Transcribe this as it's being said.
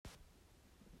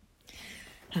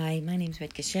Hi, my name's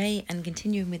Red Gachet, and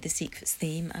continuing with the secrets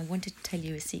theme, I wanted to tell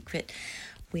you a secret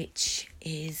which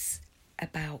is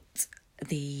about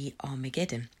the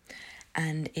Armageddon.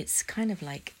 And it's kind of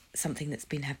like something that's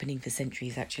been happening for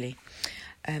centuries, actually.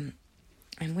 And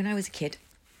when I was a kid,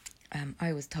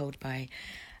 I was told by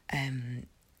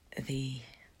the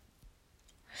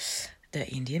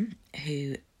Indian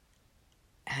who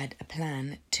had a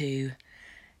plan to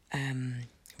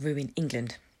ruin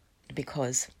England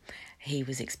because he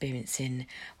was experiencing,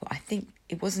 I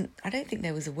don't think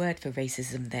there was a word for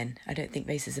racism then. I don't think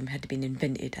racism had been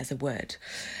invented as a word,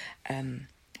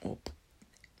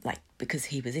 because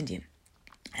he was Indian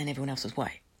and everyone else was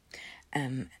white.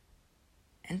 And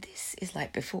this is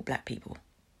like before black people.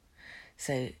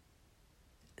 So,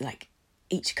 like,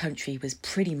 each country was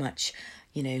pretty much,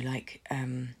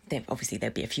 obviously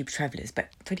there'd be a few travellers, but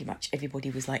pretty much everybody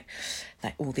was like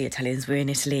all the Italians were in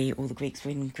Italy, all the Greeks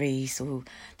were in Greece, all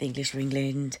the English were in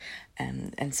England,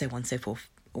 and so on and so forth,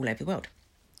 all over the world.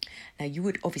 Now, you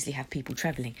would obviously have people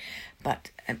travelling,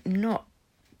 but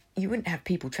you wouldn't have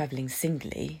people travelling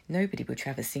singly. Nobody would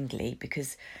travel singly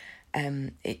because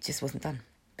it just wasn't done,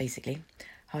 basically.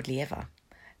 Hardly ever.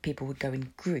 People would go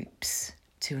in groups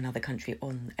to another country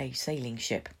on a sailing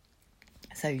ship.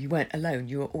 So you weren't alone,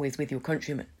 you were always with your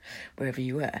countrymen, wherever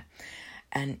you were.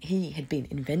 And he had been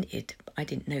invented, I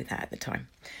didn't know that at the time,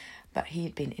 but he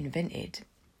had been invented,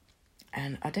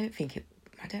 and I don't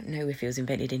know if it was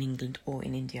invented in England or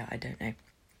in India, I don't know.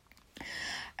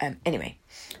 Anyway,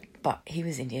 but he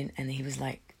was Indian, and he was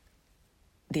like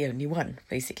the only one,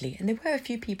 basically. And there were a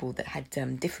few people that had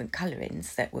different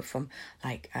colourings that were from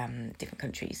different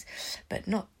countries, but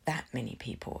not that many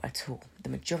people at all. The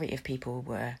majority of people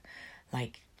were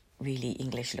like really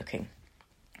English looking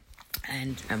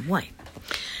and white.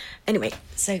 Anyway,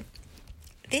 so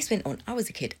this went on. I was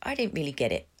a kid. I didn't really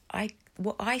get it.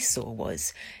 What I saw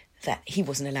was that he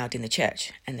wasn't allowed in the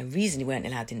church, and the reason he weren't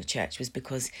allowed in the church was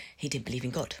because he didn't believe in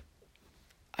God.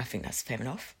 I think that's fair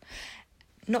enough.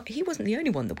 He wasn't the only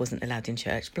one that wasn't allowed in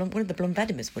church. One of the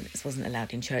Blomvadimers wasn't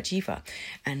allowed in church either,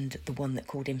 and the one that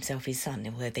called himself his son,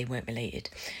 although they weren't related,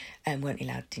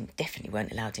 definitely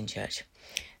weren't allowed in church,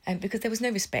 because there was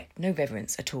no respect, no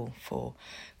reverence at all for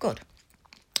God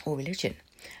or religion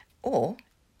or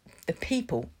the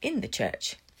people in the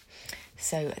church.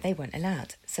 So they weren't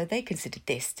allowed. So they considered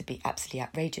this to be absolutely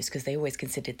outrageous, because they always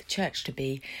considered the church to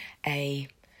be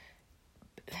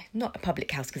not a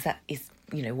public house, because that is,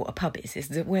 what a pub is.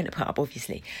 It weren't a pub,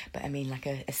 obviously, but I mean like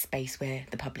a space where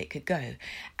the public could go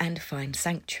and find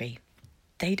sanctuary.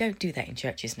 They don't do that in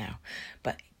churches now.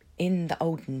 But in the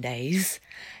olden days,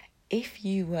 if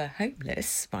you were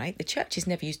homeless, right, the churches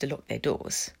never used to lock their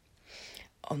doors,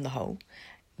 on the whole.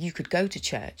 You could go to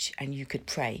church and you could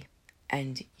pray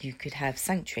and you could have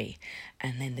sanctuary,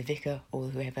 and then the vicar or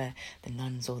whoever, the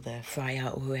nuns or the friar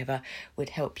or whoever, would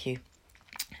help you.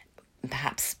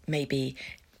 Perhaps, maybe,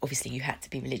 obviously you had to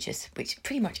be religious, which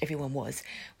pretty much everyone was,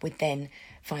 would then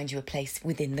find you a place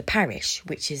within the parish,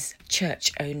 which is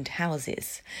church-owned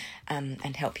houses,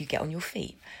 and help you get on your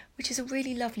feet, which is a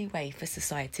really lovely way for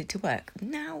society to work.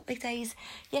 Nowadays,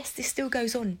 yes, this still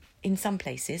goes on in some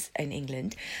places in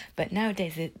England, but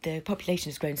nowadays the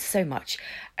population has grown so much,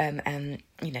 and,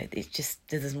 it just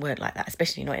doesn't work like that,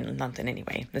 especially not in London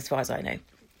anyway, as far as I know.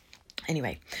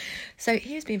 Anyway, so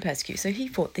he was being persecuted. So he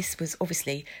thought this was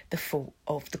obviously the fault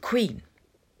of the Queen,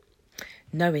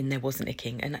 knowing there wasn't a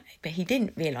king, but he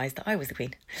didn't realise that I was the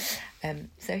Queen.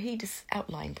 So he just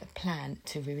outlined a plan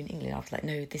to ruin England. I was like,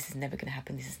 no, this is never going to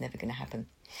happen. This is never going to happen.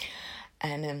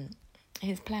 And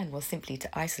his plan was simply to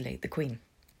isolate the Queen,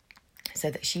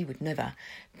 so that she would never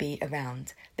be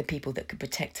around the people that could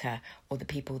protect her, or the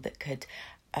people that could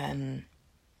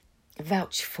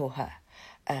vouch for her,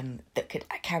 that could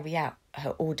carry out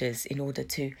her orders in order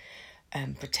to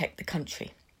protect the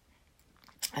country,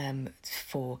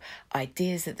 for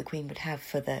ideas that the Queen would have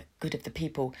for the good of the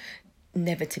people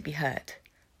never to be heard.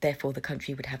 Therefore, the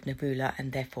country would have no ruler,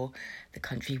 and therefore the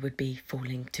country would be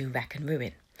falling to rack and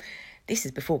ruin. This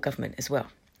is before government as well.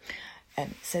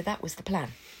 So that was the plan.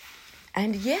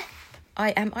 And yeah, I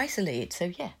am isolated. So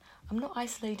yeah, I'm not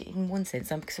isolated in one sense.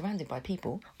 I'm surrounded by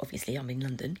people. Obviously, I'm in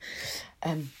London.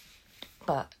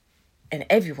 And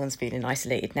everyone's feeling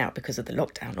isolated now because of the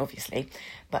lockdown, obviously.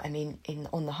 But I mean,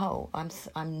 on the whole,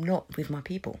 I'm not with my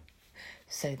people.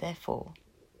 So therefore,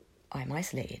 I'm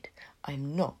isolated.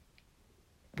 I'm not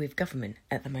with government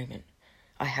at the moment.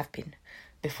 I have been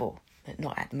before, but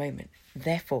not at the moment.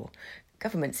 Therefore,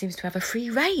 government seems to have a free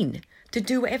rein to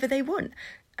do whatever they want.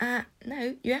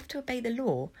 No, you have to obey the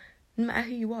law. No matter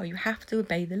who you are, you have to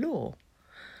obey the law.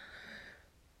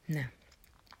 No.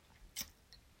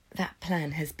 That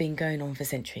plan has been going on for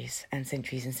centuries and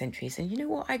centuries and centuries. And you know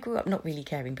what? I grew up not really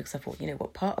caring because I thought, you know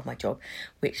what, part of my job,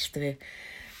 which the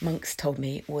monks told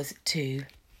me, was to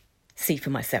see for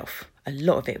myself. A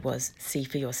lot of it was see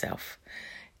for yourself.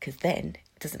 Because then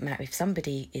it doesn't matter if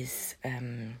somebody is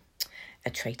a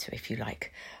traitor, if you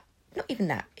like. Not even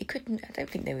that. It couldn't, I don't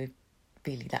think there were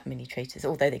really that many traitors,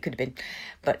 although they could have been.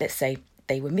 But let's say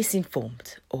they were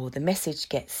misinformed, or the message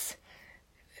gets,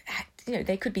 you know,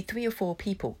 there could be 3 or 4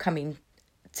 people coming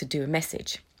to do a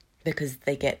message because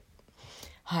they get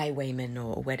highwaymen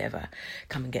or whatever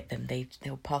come and get them.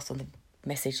 They'll pass on the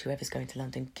message, whoever's going to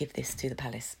London, give this to the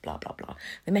palace, blah, blah, blah.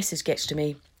 The message gets to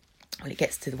me, well, it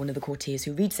gets to one of the courtiers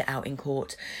who reads it out in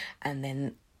court, and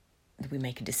then we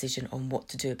make a decision on what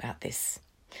to do about this.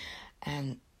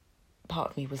 And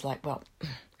part of me was like, well,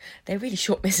 they're really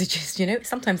short messages, you know.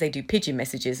 Sometimes they do pigeon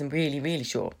messages and really, really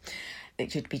short. It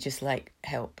should be just like,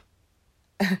 help,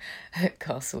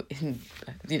 castle in,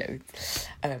 you know,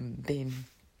 being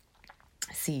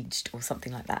sieged or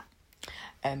something like that.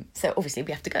 So obviously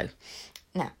we have to go.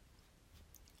 Now,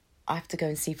 I have to go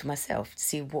and see for myself to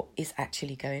see what is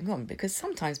actually going on, because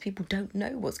sometimes people don't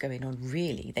know what's going on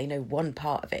really. They know one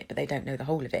part of it, but they don't know the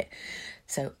whole of it.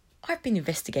 So I've been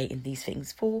investigating these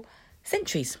things for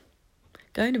centuries,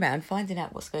 going around, finding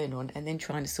out what's going on and then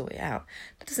trying to sort it out.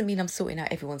 That doesn't mean I'm sorting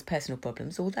out everyone's personal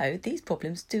problems, although these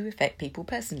problems do affect people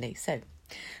personally. So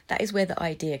that is where the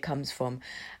idea comes from,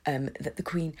 that the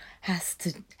Queen has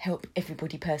to help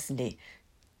everybody personally.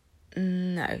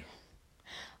 No,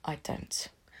 I don't.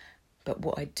 But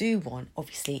what I do want,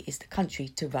 obviously, is the country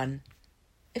to run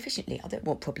efficiently. I don't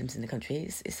want problems in the country.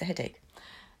 It's a headache.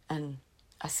 And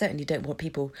I certainly don't want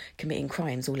people committing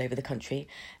crimes all over the country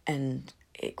and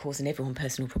it causing everyone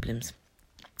personal problems.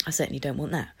 I certainly don't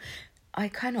want that. I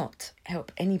cannot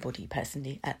help anybody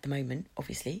personally at the moment,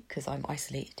 obviously, because I'm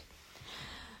isolated.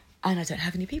 And I don't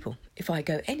have any people. If I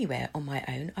go anywhere on my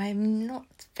own, I am not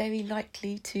very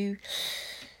likely to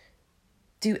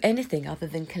do anything other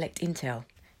than collect intel.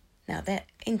 Now, that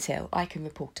intel I can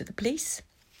report to the police,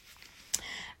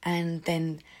 and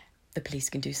then the police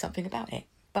can do something about it.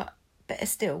 But better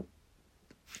still,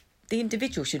 the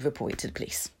individual should report it to the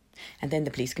police, and then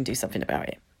the police can do something about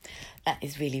it. That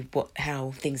is really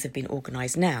how things have been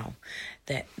organised now,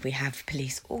 that we have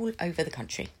police all over the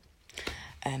country.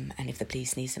 And if the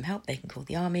police need some help, they can call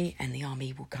the army, and the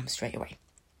army will come straight away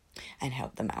and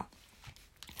help them out.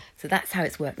 So that's how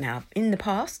it's worked now. In the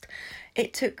past,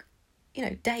 it took,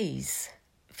 days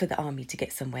for the army to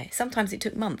get somewhere. Sometimes it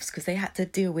took months because they had to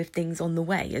deal with things on the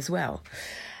way as well.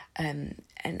 And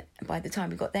by the time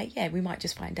we got there, we might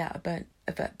just find out a burnt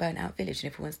out village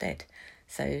and everyone's dead.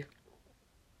 So,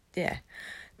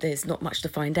 there's not much to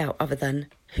find out other than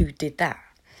who did that,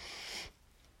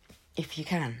 if you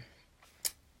can.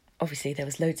 Obviously, there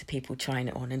was loads of people trying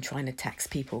it on and trying to tax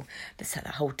people. There's that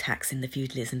whole tax in the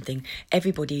feudalism thing.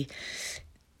 Everyone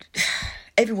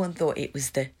thought it was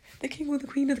the king or the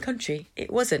queen of the country.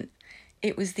 It wasn't.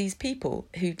 It was these people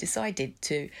who decided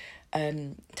to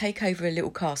take over a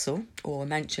little castle or a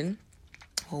mansion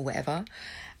or whatever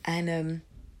and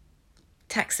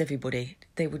tax everybody.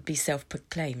 They would be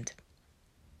self-proclaimed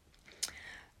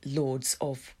lords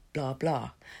of blah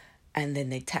blah. And then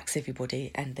they'd tax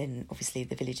everybody, and then obviously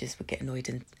the villagers would get annoyed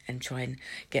and try and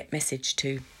get message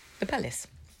to the palace.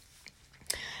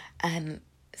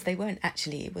 So it wasn't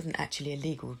actually a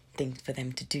legal thing for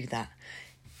them to do that.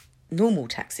 Normal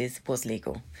taxes was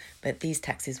legal, but these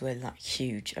taxes were like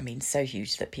huge. I mean, so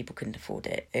huge that people couldn't afford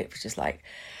it. It was just like,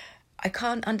 I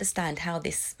can't understand how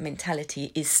this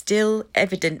mentality is still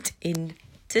evident in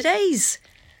today's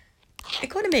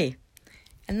economy.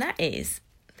 And that is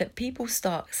that people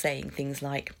start saying things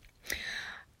like,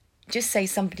 just say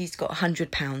somebody's got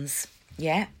 £100,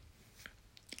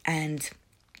 and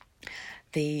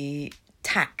the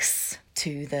tax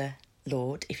to the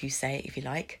lord, if you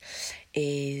like,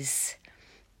 is,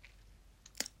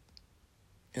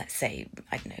 let's say,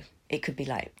 I don't know, it could be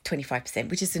like 25%,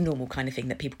 which is the normal kind of thing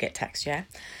that people get taxed,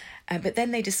 but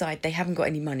then they decide they haven't got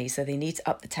any money, so they need to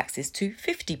up the taxes to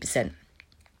 50%.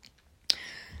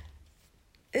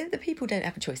 The people don't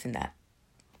have a choice in that.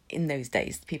 In those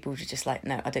days, people were just like,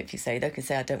 no, I don't think so. They can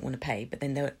say, I don't want to pay. But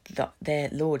then their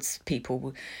lords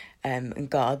people and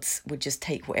guards would just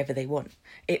take whatever they want.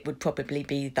 It would probably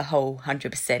be the whole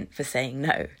 100% for saying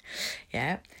no.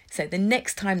 So the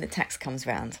next time the tax comes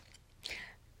round,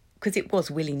 because it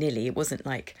was willy-nilly, it wasn't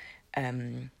like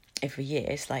every year.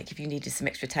 It's like if you needed some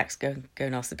extra tax, go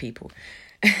and ask the people.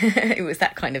 It was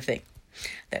that kind of thing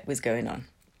that was going on.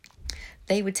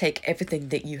 They would take everything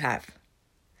that you have.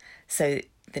 So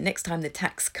the next time the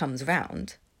tax comes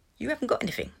round, you haven't got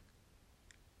anything.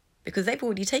 because they've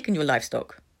already taken your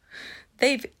livestock.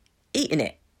 They've eaten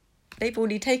it. They've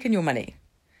already taken your money.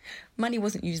 Money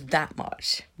wasn't used that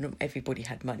much. Not everybody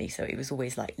had money, so it was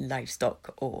always like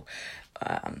livestock or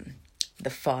the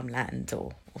farmland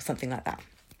or something like that.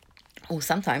 Or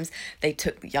sometimes they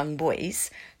took young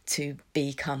boys to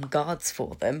become guards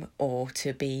for them or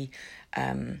to be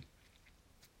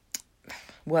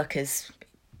workers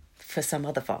for some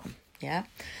other farm. Yeah,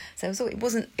 so it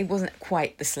wasn't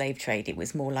quite the slave trade. It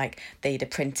was more like they'd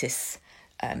apprentice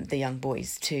the young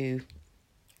boys to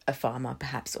a farmer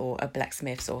perhaps or a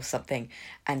blacksmith or something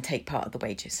and take part of the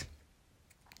wages.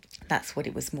 That's what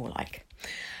it was more like.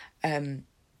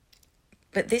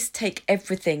 But this take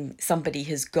everything somebody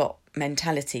has got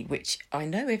mentality, which I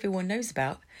know everyone knows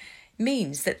about,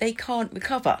 means that they can't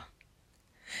recover.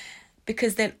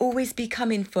 Because they'll always be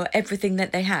coming for everything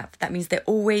that they have. That means they're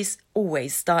always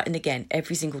starting again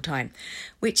every single time,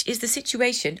 which is the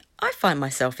situation I find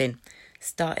myself in,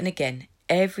 starting again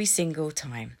every single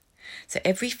time. So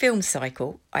every film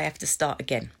cycle, I have to start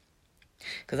again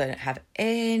because I don't have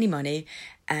any money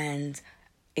and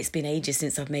it's been ages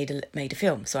since I've made a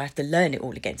film. So I have to learn it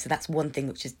all again. So that's one thing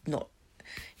which is not,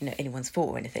 anyone's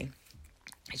fault or anything.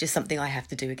 It's just something I have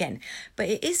to do again. But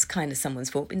it is kind of someone's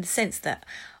fault in the sense that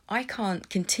I can't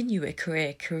continue a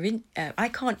career. I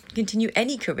can't continue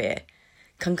any career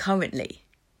concurrently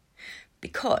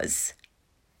because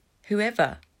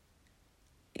whoever,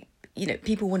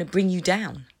 people want to bring you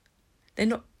down. They're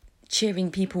not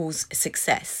cheering people's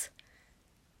success.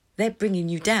 They're bringing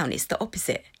you down. It's the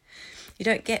opposite. You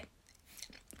don't get...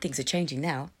 Things are changing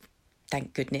now.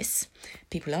 Thank goodness.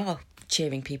 People are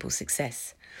cheering people's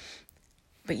success.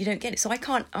 But you don't get it. So I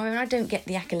don't get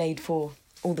the accolade for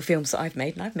all the films that I've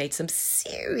made. And I've made some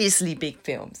seriously big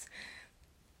films.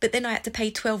 But then I had to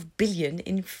pay 12 billion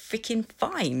in freaking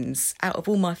fines out of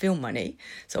all my film money.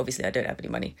 So obviously I don't have any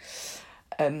money.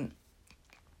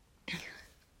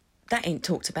 That ain't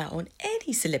talked about on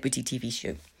any celebrity TV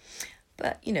show.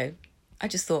 But, I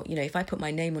just thought, if I put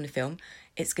my name on a film,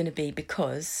 it's going to be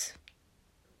because,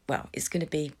 I'm just going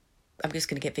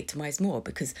to get victimised more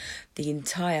because the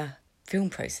entire film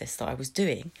process that I was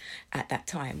doing at that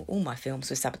time, all my films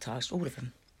were sabotaged, all of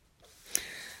them.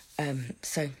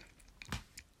 So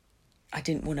I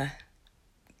didn't want to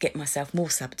get myself more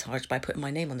sabotaged by putting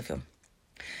my name on the film.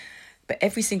 But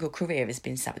every single career has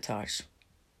been sabotaged.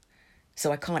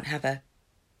 So I can't have a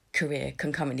career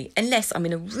concurrently unless I'm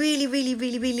in a really, really,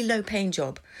 really, really low paying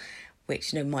job,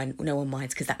 which no one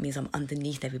minds because that means I'm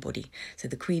underneath everybody. So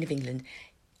the Queen of England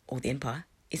or the Empire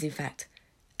is in fact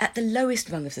at the lowest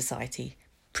rung of society,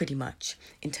 pretty much,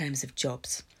 in terms of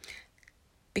jobs.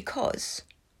 Because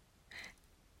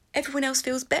everyone else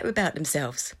feels better about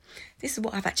themselves. This is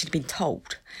what I've actually been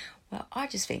told. Well, I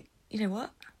just think, you know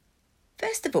what?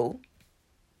 First of all,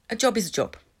 a job is a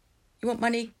job. You want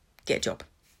money? Get a job.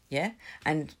 Yeah?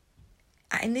 And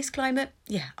in this climate,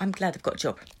 yeah, I'm glad I've got a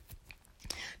job.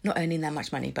 Not earning that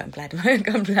much money, but I'm glad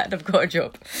I've got a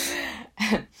job.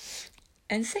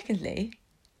 And secondly,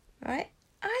 right,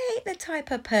 I ain't the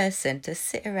type of person to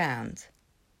sit around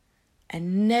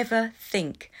and never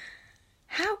think,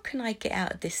 how can I get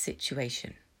out of this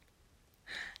situation?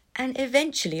 And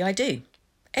eventually I do.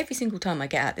 Every single time I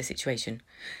get out of the situation.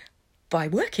 By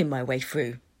working my way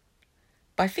through.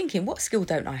 By thinking, what skill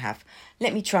don't I have?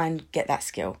 Let me try and get that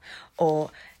skill.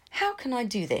 Or, how can I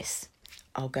do this?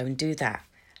 I'll go and do that.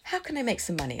 How can I make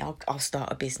some money? I'll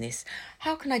start a business.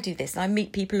 How can I do this? And I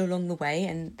meet people along the way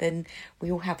and then we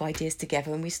all have ideas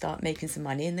together and we start making some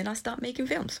money and then I start making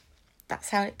films. That's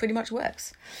how it pretty much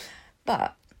works.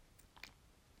 But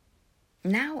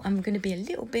now I'm going to be a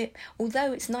little bit,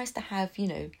 although it's nice to have,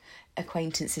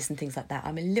 acquaintances and things like that,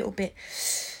 I'm a little bit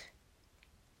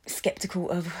skeptical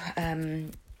of,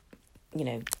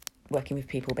 working with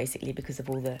people basically because of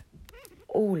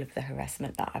all of the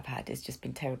harassment that I've had. It's just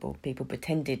been terrible. People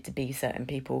pretended to be certain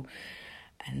people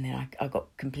and then I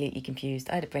got completely confused.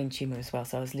 I had a brain tumour as well,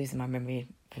 so I was losing my memory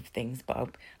of things, but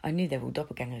I knew they were all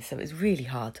doppelgangers, so it was really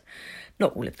hard.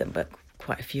 Not all of them, but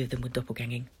quite a few of them were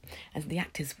doppelganging. And the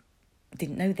actors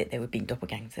didn't know that they were being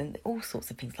doppelgangers and all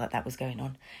sorts of things like that was going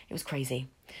on. It was crazy.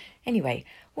 Anyway,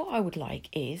 what I would like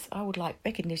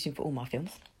recognition for all my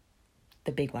films,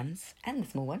 the big ones and the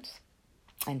small ones,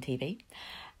 and TV.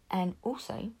 And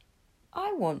also,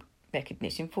 I want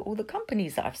recognition for all the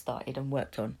companies that I've started and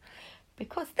worked on.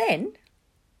 Because then,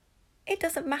 it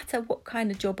doesn't matter what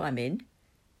kind of job I'm in.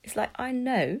 It's like I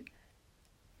know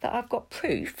that I've got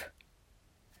proof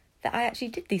that I actually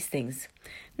did these things.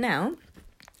 Now,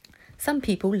 some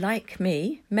people, like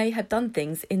me, may have done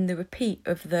things in the repeat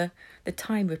of the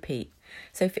time repeat.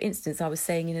 So, for instance, I was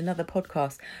saying in another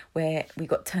podcast where we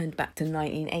got turned back to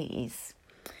 1980s,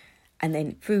 and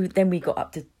then we got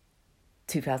up to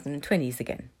 2020s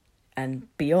again and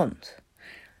beyond.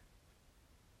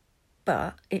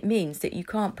 But it means that you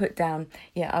can't put down,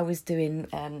 I was doing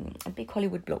a big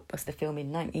Hollywood blockbuster film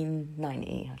in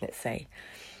 1990, let's say.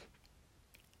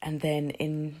 And then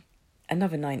in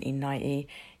another 1990,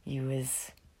 you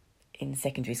was in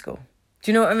secondary school.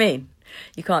 Do you know what I mean?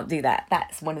 You can't do that.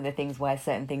 That's one of the things why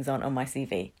certain things aren't on my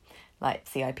CV, like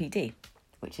CIPD,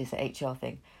 which is an HR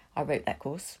thing. I wrote that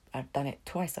course. I've done it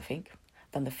twice, I think.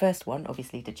 Done the first one,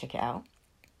 obviously, to check it out.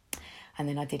 And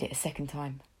then I did it a second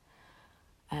time.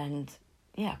 And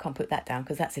I can't put that down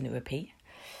because that's in a repeat.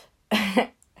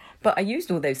 But I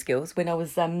used all those skills when I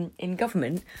was in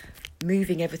government,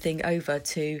 moving everything over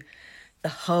to the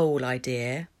whole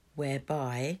idea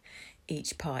whereby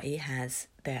each party has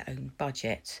their own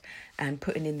budget and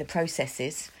putting in the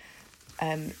processes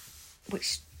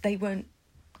which they weren't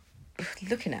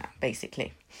looking at,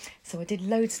 basically. So I did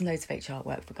loads and loads of HR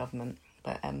work for government,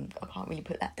 but I can't really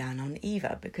put that down on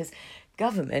either because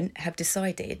government have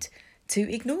decided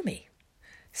to ignore me.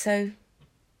 So,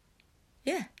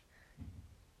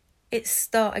 it's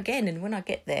start again. And when I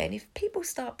get there, and if people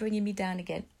start bringing me down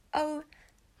again, oh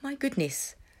my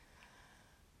goodness,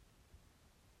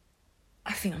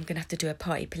 I think I'm going to have to do a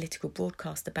party political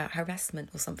broadcast about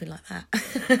harassment or something like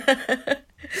that.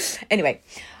 Anyway,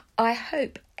 I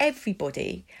hope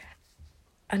everybody,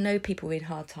 I know people are in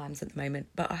hard times at the moment,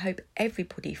 but I hope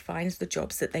everybody finds the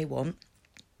jobs that they want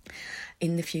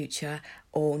in the future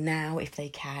or now if they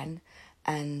can,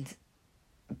 and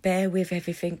bear with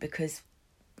everything because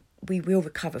we will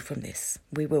recover from this.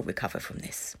 We will recover from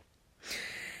this.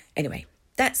 Anyway,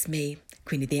 that's me,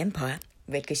 Queen of the Empire,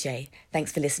 Red Gachet.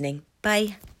 Thanks for listening.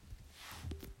 Bye.